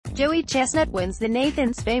Joey Chestnut wins the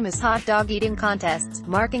Nathan's Famous Hot Dog Eating Contests,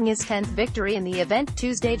 marking his 10th victory in the event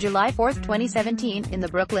Tuesday, July 4, 2017, in the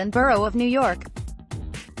Brooklyn borough of New York.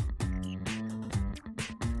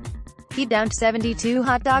 He downed 72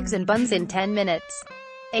 hot dogs and buns in 10 minutes.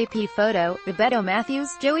 AP photo, Bebeto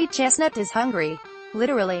Matthews. Joey Chestnut is hungry.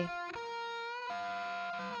 Literally.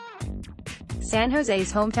 San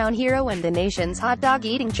Jose's hometown hero and the nation's hot dog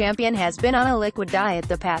eating champion has been on a liquid diet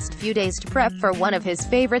the past few days to prep for one of his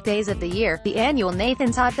favorite days of the year, the annual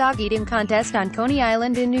Nathan's Hot Dog Eating Contest on Coney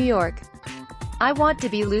Island in New York. "I want to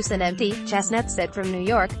be loose and empty," Chestnut said from New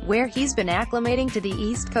York, where he's been acclimating to the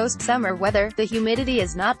East Coast summer weather. The humidity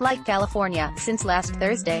is not like California since last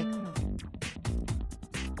Thursday.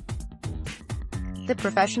 The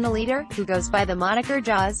professional eater, who goes by the moniker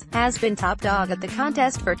Jaws, has been top dog at the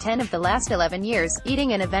contest for 10 of the last 11 years,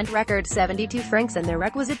 eating an event record 72 franks and the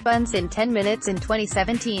requisite buns in 10 minutes in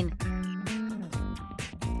 2017.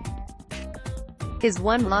 His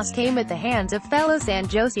one loss came at the hands of fellow San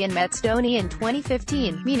Josian Matt Stoney in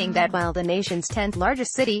 2015, meaning that while the nation's 10th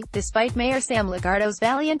largest city, despite Mayor Sam Ligardo's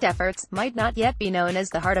valiant efforts, might not yet be known as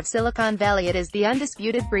the heart of Silicon Valley, it is the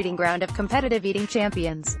undisputed breeding ground of competitive eating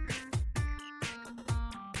champions.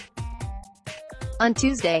 On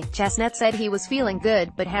Tuesday, Chestnut said he was feeling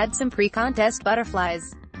good, but had some pre-contest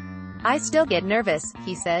butterflies. "I still get nervous,"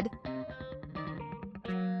 he said.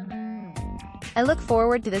 "I look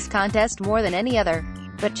forward to this contest more than any other."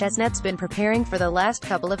 But Chestnut's been preparing for the last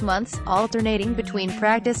couple of months, alternating between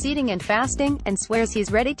practice eating and fasting, and swears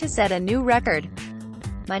he's ready to set a new record.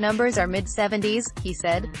 "My numbers are mid-70s, he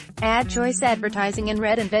said. Ad choice advertising and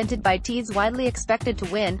red invented by Tees widely expected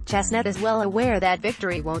to win. Chestnut is well aware that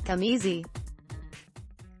victory won't come easy.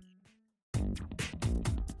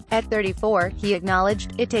 At 34, he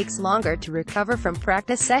acknowledged, "It takes longer to recover from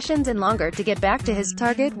practice sessions and longer to get back to his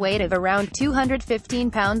target weight of around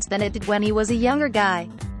 215 pounds than it did when he was a younger guy."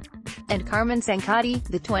 And Carmen Sancotti,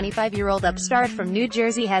 the 25-year-old upstart from New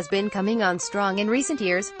Jersey, has been coming on strong in recent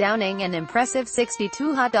years, downing an impressive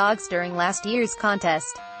 62 hot dogs during last year's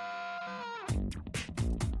contest.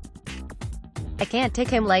 "I can't take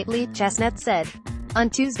him lightly," Chestnut said. On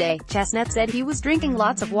Tuesday, Chestnut said he was drinking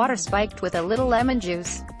lots of water spiked with a little lemon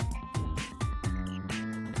juice.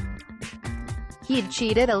 He'd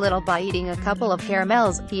cheated a little by eating a couple of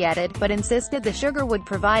caramels, he added, but insisted the sugar would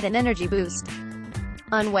provide an energy boost.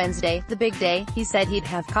 On Wednesday, the big day, he said he'd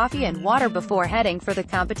have coffee and water before heading for the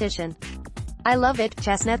competition. "I love it,"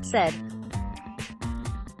 Chestnut said.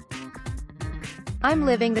 "I'm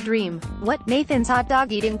living the dream." What? Nathan's Hot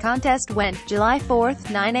Dog Eating Contest went, July 4th,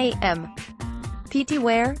 9 a.m. PT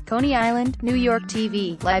Ware, Coney Island, New York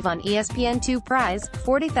TV, live on ESPN2. Prize,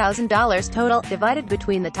 $40,000 total, divided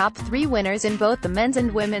between the top 3 winners in both the men's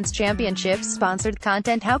and women's championships. Sponsored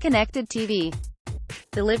content. How Connected TV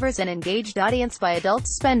delivers an engaged audience by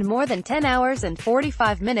adults spend more than 10 hours and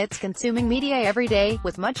 45 minutes consuming media every day,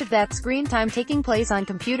 with much of that screen time taking place on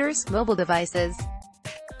computers, mobile devices.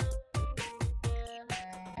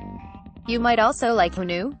 You might also like who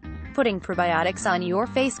knew? Putting probiotics on your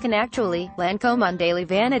face can actually Lancome on Daily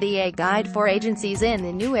Vanity, a guide for agencies in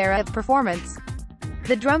the new era of performance.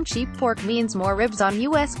 The drum cheap pork means more ribs on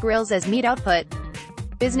U.S. grills as meat output.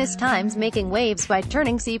 Business Times making waves by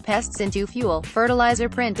turning sea pests into fuel. Fertilizer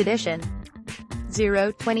print edition.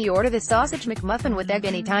 020 Order the Sausage McMuffin with egg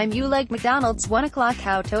anytime you like McDonald's. 1 o'clock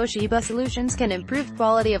How Toshiba Solutions can improve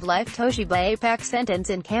quality of life. Toshiba APAC sentence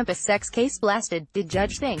in campus sex case blasted, did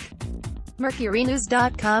judge think.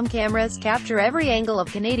 MercuryNews.com Cameras capture every angle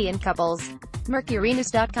of Canadian couples.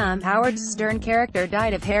 MercuryNews.com Howard Stern character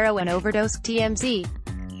died of heroin overdose. TMZ.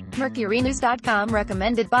 MercuryNews.com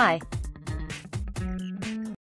recommended by